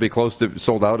sure it'll be close to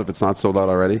sold out if it's not sold out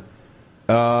already.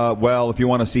 Well, if you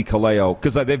want to see Kaleo,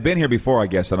 because they've been here before, I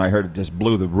guess, and I heard it just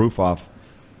blew the roof off.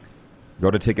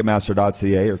 Go to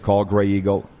Ticketmaster.ca or call Grey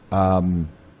Eagle.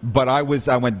 But I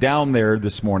went down there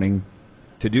this morning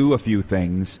to do a few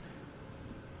things.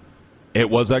 It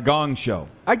was a gong show.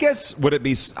 I guess, would it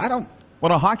be,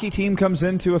 when a hockey team comes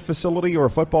into a facility or a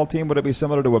football team, would it be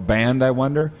similar to a band, I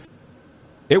wonder?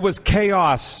 It was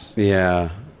chaos. Yeah,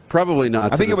 probably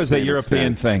not. I think it was a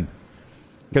European thing.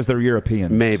 Because they're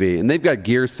European. Maybe. And they've got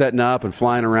gear setting up and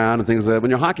flying around and things like that.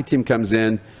 When your hockey team comes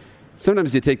in,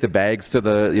 sometimes you take the bags to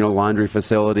the laundry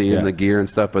facility and the gear and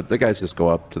stuff, but the guys just go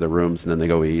up to the rooms and then they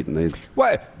go eat. And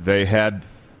they had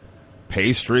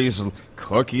pastries,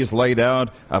 cookies laid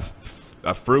out,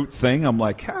 a fruit thing. I'm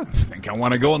like, I think I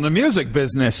want to go in the music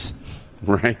business.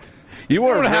 Right. You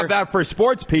don't have that for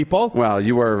sports people. Well,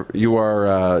 you are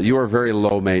very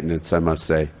low maintenance, I must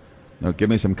say. No, give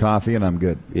me some coffee and I'm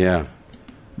good. Yeah.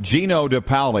 Gino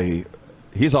DePaoli,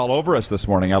 he's all over us this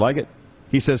morning. I like it.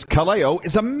 He says, Kaleo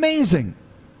is amazing.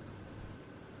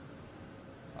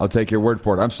 I'll take your word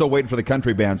for it. I'm still waiting for the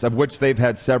country bands, of which they've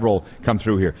had several come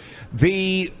through here.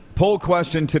 The poll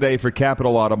question today for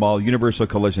Capital Auto Mall Universal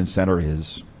Collision Center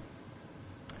is,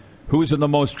 who's in the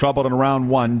most trouble in round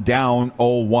one, down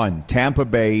 0-1? Tampa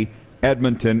Bay,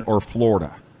 Edmonton, or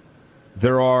Florida?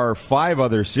 There are 5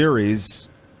 other series,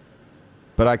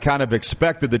 but I kind of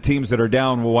expected the teams that are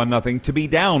down 1-0 to be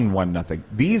down 1-0.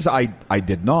 These I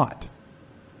did not.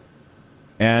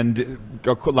 And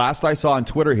last I saw on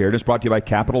Twitter here, just brought to you by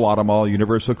Capital Auto Mall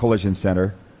Universal Collision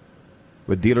Center,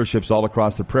 with dealerships all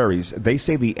across the prairies, they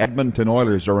say the Edmonton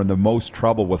Oilers are in the most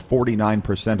trouble, with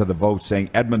 49% of the vote saying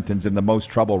Edmonton's in the most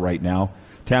trouble right now.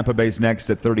 Tampa Bay's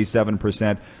next at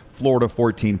 37%, Florida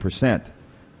 14%.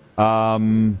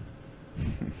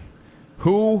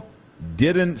 Who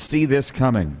didn't see this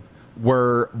coming?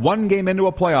 We're one game into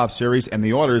a playoff series, and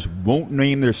the Oilers won't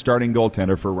name their starting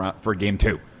goaltender for Game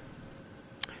 2.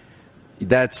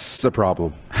 That's the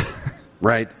problem,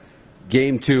 right?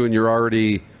 Game 2, and you're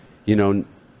already,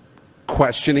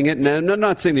 questioning it. And I'm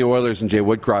not saying the Oilers and Jay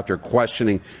Woodcroft are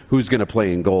questioning who's going to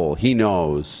play in goal. He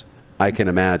knows, I can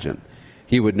imagine.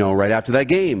 He would know right after that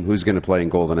game who's going to play in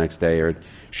goal the next day or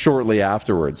shortly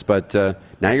afterwards. But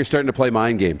now you're starting to play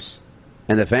mind games.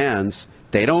 And the fans,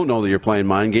 they don't know that you're playing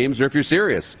mind games, or if you're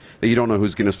serious, that you don't know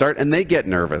who's going to start, and they get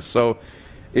nervous. So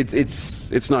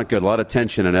it's not good. A lot of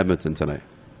tension in Edmonton tonight.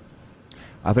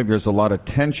 I think there's a lot of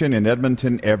tension in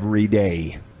Edmonton every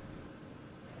day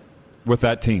with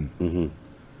that team. Mm-hmm.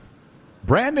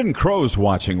 Brandon Crow's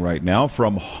watching right now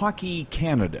from Hockey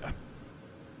Canada.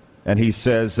 And he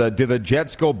says, do the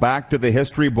Jets go back to the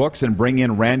history books and bring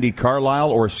in Randy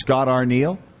Carlyle or Scott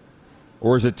Arniel?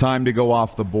 Or is it time to go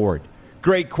off the board?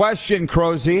 Great question,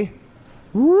 Crowsy.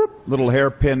 Little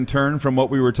hairpin turn from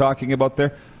what we were talking about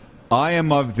there. I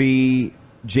am of the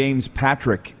James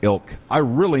Patrick ilk. I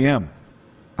really am.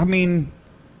 I mean,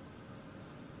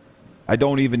 I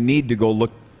don't even need to go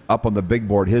look up on the big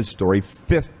board his story.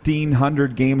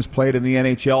 1,500 games played in the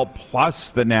NHL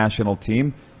plus the national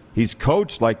team. He's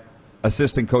coached, like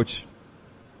assistant coach,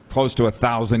 close to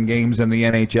 1,000 games in the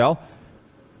NHL.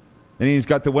 And he's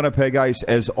got the Winnipeg Ice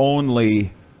as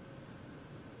only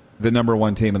the number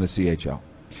 1 team in the CHL.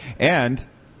 And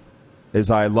as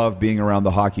I love being around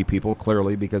the hockey people,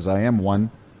 clearly, because I am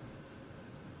one,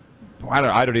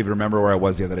 I don't even remember where I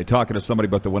was the other day, talking to somebody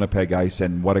about the Winnipeg Ice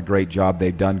and what a great job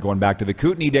they've done going back to the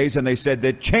Kootenay days, and they said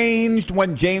that changed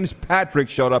when James Patrick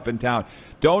showed up in town.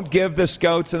 Don't give the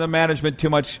scouts and the management too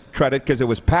much credit, because it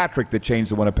was Patrick that changed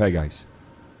the Winnipeg Ice.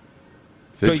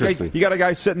 So you got a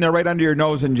guy sitting there right under your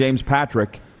nose in James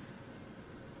Patrick.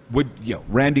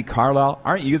 Randy Carlyle,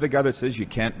 aren't you the guy that says you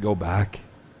can't go back?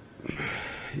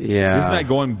 Yeah. Isn't that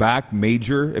going back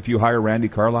major if you hire Randy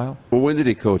Carlyle? Well, when did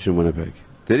he coach in Winnipeg?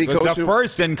 Did he coach the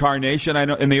first incarnation? I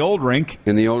know, in the old rink.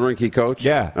 In the old rink, he coached.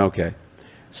 Yeah. Okay.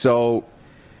 So,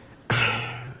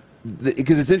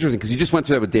 because it's interesting, because you just went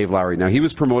through that with Dave Lowry. Now, he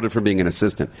was promoted from being an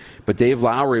assistant, but Dave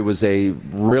Lowry was a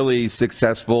really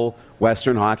successful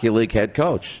Western Hockey League head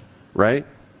coach, right?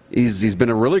 He's been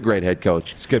a really great head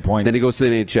coach. That's a good point. Then he goes to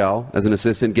the NHL as an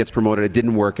assistant, gets promoted. It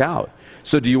didn't work out.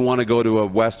 So do you want to go to a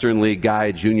Western League guy,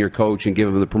 a junior coach, and give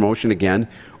him the promotion again?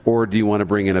 Or do you want to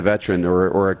bring in a veteran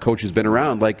or a coach who's been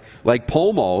around? Like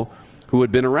Pomo, who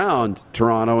had been around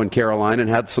Toronto and Carolina and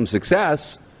had some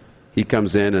success, he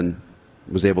comes in and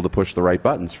was able to push the right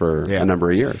buttons for a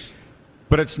number of years.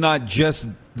 But it's not just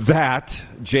that.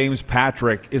 James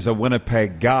Patrick is a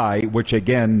Winnipeg guy, which,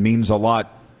 again, means a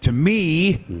lot to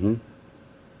me. Mm-hmm.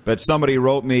 But somebody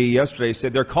wrote me yesterday,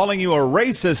 said, they're calling you a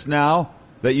racist now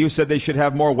that you said they should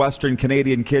have more Western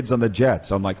Canadian kids on the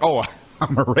Jets. I'm like, oh,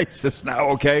 I'm a racist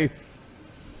now, okay?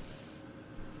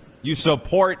 You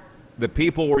support the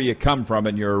people where you come from,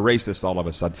 and you're a racist all of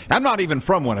a sudden. I'm not even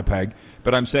from Winnipeg,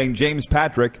 but I'm saying James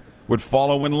Patrick would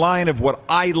follow in line of what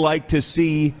I like to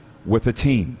see with a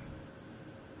team.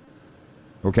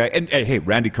 Okay? And hey,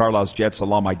 Randy Carlisle's Jets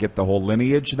alum, I get the whole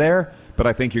lineage there, but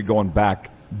I think you're going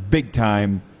back big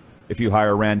time if you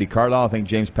hire Randy Carlisle. I think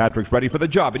James Patrick's ready for the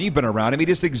job, and you've been around him. He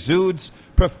just exudes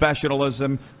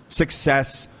professionalism,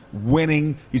 success,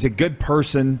 winning. He's a good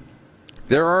person.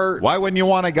 Why wouldn't you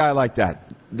want a guy like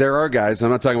that? There are guys,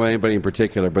 I'm not talking about anybody in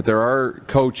particular, but there are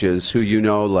coaches who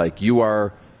like you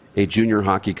are a junior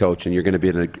hockey coach and you're going to be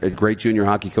a great junior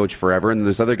hockey coach forever. And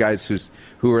there's other guys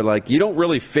who are like, you don't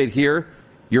really fit here.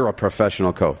 You're a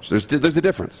professional coach. There's a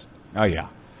difference. Oh, yeah.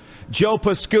 Joe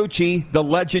Pascucci, the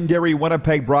legendary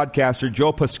Winnipeg broadcaster,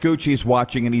 Joe Pascucci's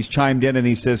watching, and he's chimed in and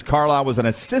he says Carlisle was an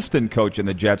assistant coach in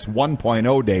the Jets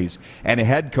 1.0 days and a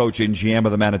head coach in GM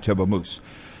of the Manitoba Moose.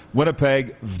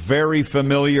 Winnipeg, very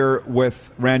familiar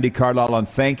with Randy Carlisle, and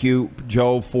thank you,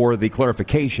 Joe, for the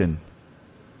clarification.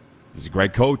 He's a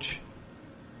great coach,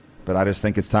 but I just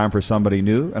think it's time for somebody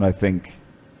new, and I think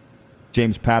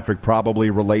James Patrick probably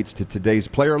relates to today's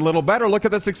player a little better. Look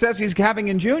at the success he's having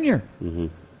in junior. Mm-hmm.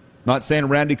 Not saying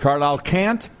Randy Carlisle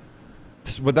can't,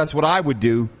 but that's what I would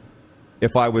do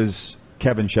if I was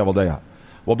Kevin Cheveldayoff.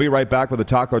 We'll be right back with a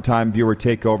Taco Time viewer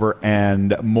takeover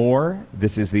and more.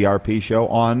 This is the RP Show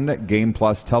on Game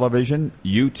Plus Television,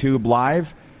 YouTube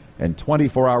Live, and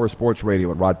 24-hour sports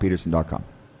radio at rodpeterson.com.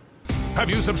 Have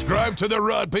you subscribed to the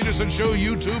Rod Peterson Show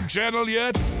YouTube channel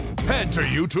yet? Head to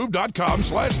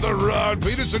youtube.com/The Rod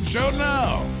Peterson Show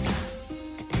now.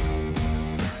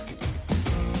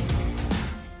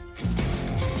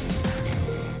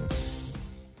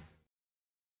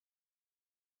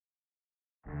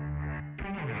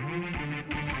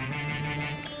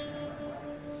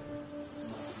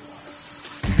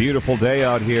 Beautiful day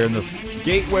out here in the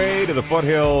gateway to the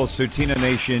foothills, Sutina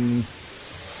Nation.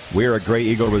 We're at Grey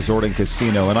Eagle Resort and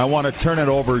Casino, and I want to turn it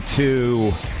over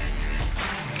to...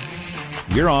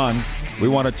 You're on. We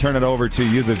want to turn it over to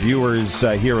you, the viewers,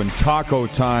 here in Taco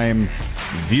Time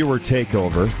Viewer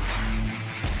Takeover.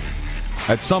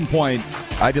 At some point,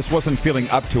 I just wasn't feeling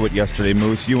up to it yesterday,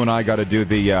 Moose. You and I got to do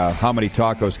the how many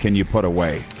tacos can you put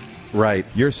away? Right.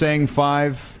 You're saying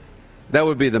 5? That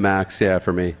would be the max, yeah,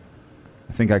 for me.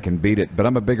 I think I can beat it, but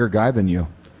I'm a bigger guy than you.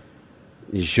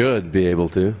 You should be able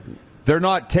to. They're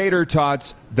not tater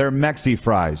tots, they're Mexi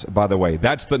fries, by the way.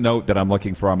 That's the note that I'm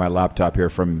looking for on my laptop here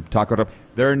from Taco Top.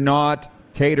 They're not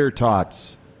tater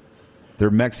tots.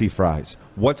 They're Mexi fries.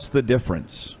 What's the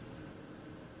difference?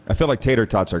 I feel like tater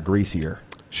tots are greasier.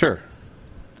 Sure.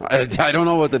 I don't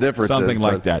know what the difference is. Something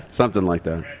like that. Something like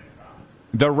that.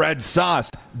 The red sauce.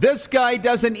 This guy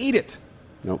doesn't eat it.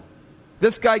 Nope.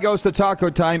 This guy goes to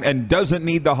Taco Time and doesn't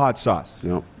need the hot sauce.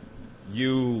 Nope.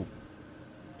 You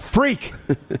freak.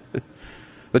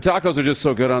 The tacos are just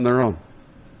so good on their own.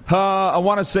 I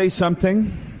want to say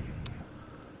something.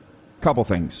 Couple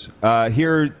things.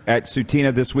 Here at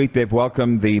Sutina this week, they've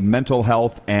welcomed the Mental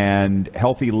Health and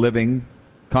Healthy Living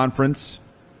Conference.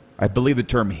 I believe the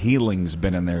term healing's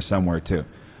been in there somewhere, too.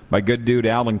 My good dude,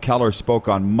 Alan Keller, spoke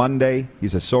on Monday.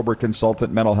 He's a sober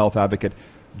consultant, mental health advocate.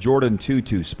 Jordan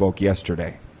Tutu spoke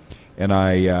yesterday, and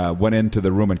I went into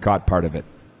the room and caught part of it.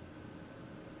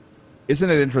 Isn't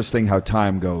it interesting how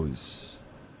time goes?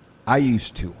 I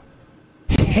used to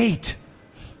hate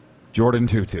Jordan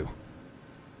Tutu.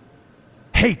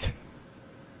 Hate.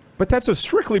 But that's a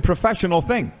strictly professional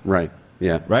thing. Right,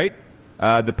 yeah. Right?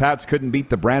 The Pats couldn't beat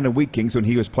the Brandon Wheat Kings when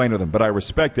he was playing with them, but I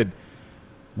respected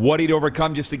what he'd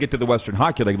overcome just to get to the Western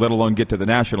Hockey League, let alone get to the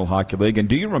National Hockey League. And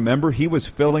do you remember he was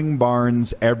filling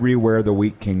barns everywhere the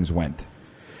Wheat Kings went?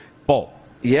 Full.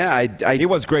 Yeah, he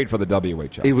was great for the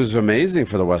WHL. He was amazing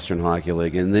for the Western Hockey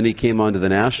League. And then he came onto the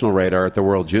national radar at the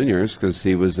World Juniors because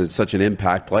he was such an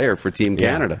impact player for Team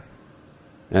Canada.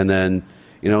 And then,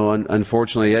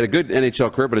 unfortunately, he had a good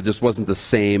NHL career, but it just wasn't the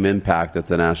same impact at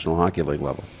the National Hockey League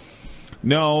level.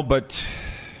 No, but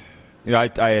I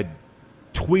had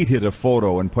tweeted a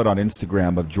photo and put on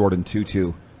Instagram of Jordan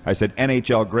Tutu. I said,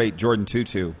 NHL great, Jordan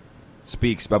Tutu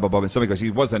speaks, blah, blah, blah. And somebody goes, he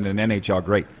wasn't an NHL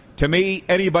great. To me,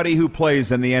 anybody who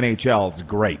plays in the NHL is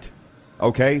great.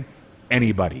 Okay?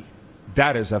 Anybody.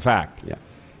 That is a fact. Yeah.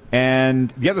 And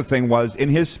the other thing was, in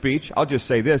his speech, I'll just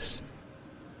say this,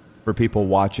 for people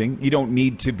watching. You don't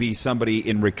need to be somebody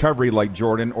in recovery like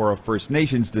Jordan or of First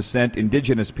Nations descent,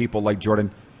 Indigenous people like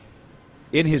Jordan.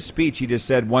 In his speech, he just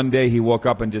said one day he woke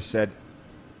up and just said,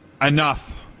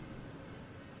 enough.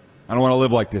 I don't want to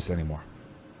live like this anymore.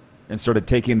 And started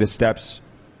taking the steps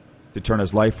to turn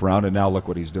his life around, and now look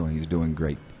what he's doing. He's doing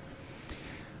great.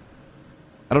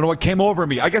 I don't know what came over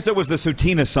me. I guess it was the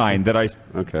Sutina sign that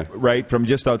right, from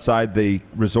just outside the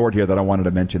resort here that I wanted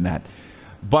to mention that.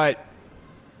 But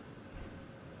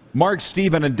Mark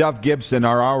Steven and Duff Gibson,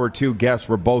 our hour 2 guests,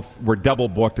 were double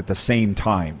booked at the same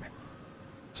time.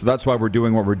 So that's why we're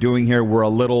doing what we're doing here. We're a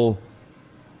little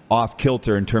off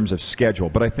kilter in terms of schedule,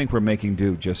 but I think we're making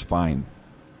do just fine.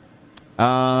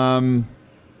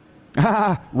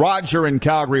 Roger in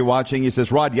Calgary watching. He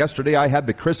says, Rod, yesterday I had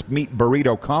the crisp meat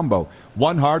burrito combo.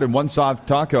 One hard and one soft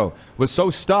taco. Was so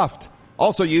stuffed.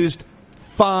 Also used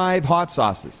 5 hot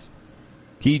sauces.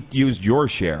 He used your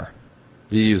share.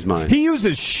 He used mine. He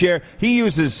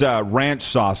uses ranch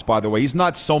sauce, by the way. He's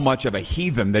not so much of a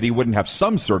heathen that he wouldn't have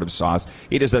some sort of sauce.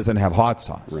 He just doesn't have hot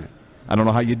sauce. Right. I don't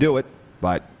know how you do it,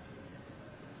 but...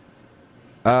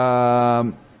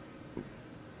 where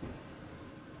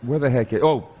the heck is...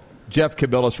 Oh, Jeff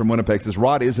Cabillas from Winnipeg says,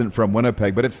 Rod isn't from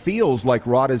Winnipeg, but it feels like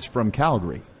Rod is from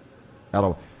Calgary.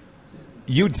 Hello.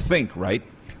 You'd think, right?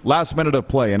 Last minute of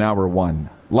play in hour 1.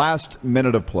 Last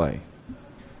minute of play.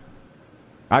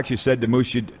 I actually said to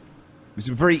Moose, it was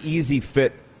a very easy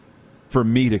fit for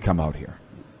me to come out here.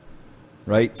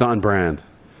 Right? It's on brand.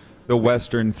 The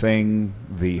Western thing,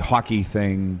 the hockey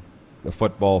thing, the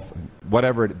football thing,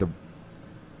 whatever.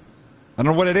 I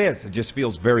don't know what it is. It just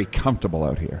feels very comfortable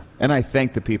out here. And I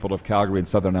thank the people of Calgary and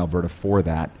Southern Alberta for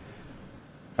that.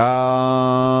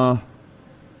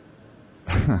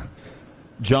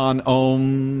 John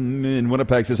Ohm in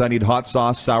Winnipeg says, I need hot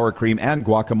sauce, sour cream, and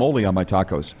guacamole on my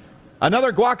tacos.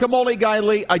 Another guacamole guy,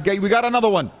 Lee. We got another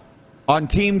one on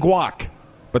Team Guac.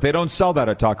 But they don't sell that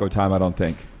at Taco Time, I don't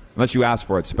think. Unless you ask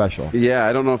for it special. Yeah,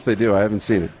 I don't know if they do. I haven't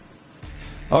seen it.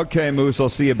 Okay, Moose, I'll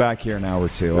see you back here in an hour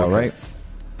 2, all right?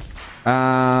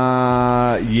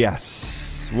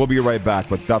 Yes. We'll be right back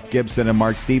with Duff Gibson and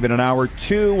Mark Steven in hour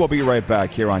 2. We'll be right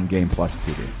back here on Game Plus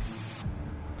TV.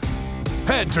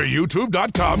 Head to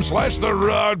youtube.com/The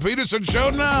Rod Peterson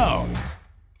Show now.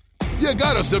 You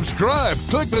gotta subscribe.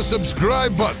 Click the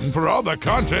subscribe button for all the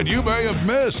content you may have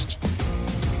missed.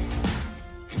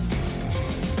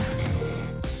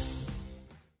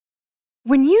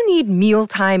 When you need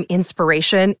mealtime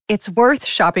inspiration, it's worth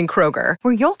shopping Kroger,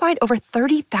 where you'll find over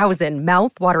 30,000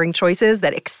 mouth-watering choices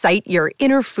that excite your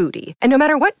inner foodie. And no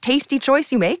matter what tasty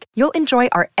choice you make, you'll enjoy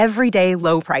our everyday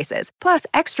low prices, plus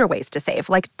extra ways to save,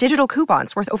 like digital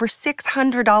coupons worth over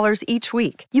 $600 each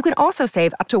week. You can also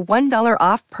save up to $1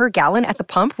 off per gallon at the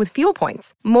pump with fuel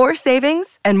points. More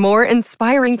savings and more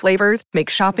inspiring flavors make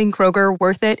shopping Kroger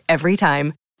worth it every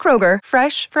time. Kroger,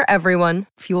 fresh for everyone.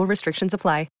 Fuel restrictions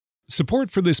apply. Support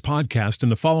for this podcast and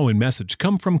the following message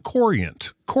come from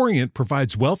Corient. Corient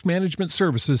provides wealth management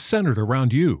services centered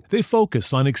around you. They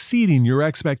focus on exceeding your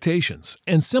expectations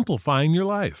and simplifying your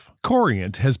life.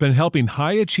 Corient has been helping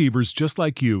high achievers just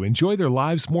like you enjoy their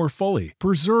lives more fully,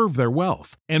 preserve their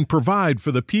wealth, and provide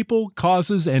for the people,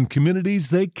 causes, and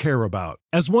communities they care about.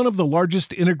 As one of the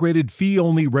largest integrated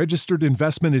fee-only registered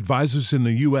investment advisors in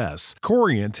the U.S.,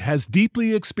 Corient has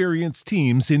deeply experienced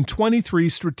teams in 23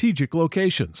 strategic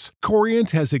locations.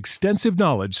 Corient has extensive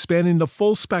knowledge spanning the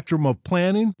full spectrum of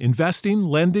planning, investing,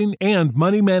 lending, and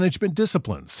money management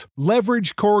disciplines.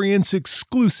 Leverage Corient's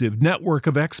exclusive network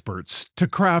of experts to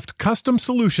craft custom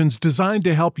solutions designed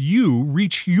to help you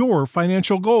reach your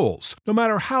financial goals, no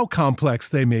matter how complex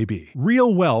they may be.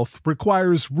 Real wealth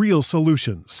requires real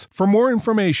solutions. For more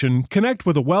information, connect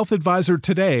with a wealth advisor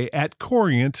today at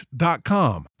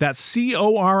Corient.com. That's Corient.com.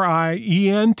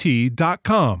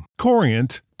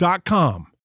 Corient.com.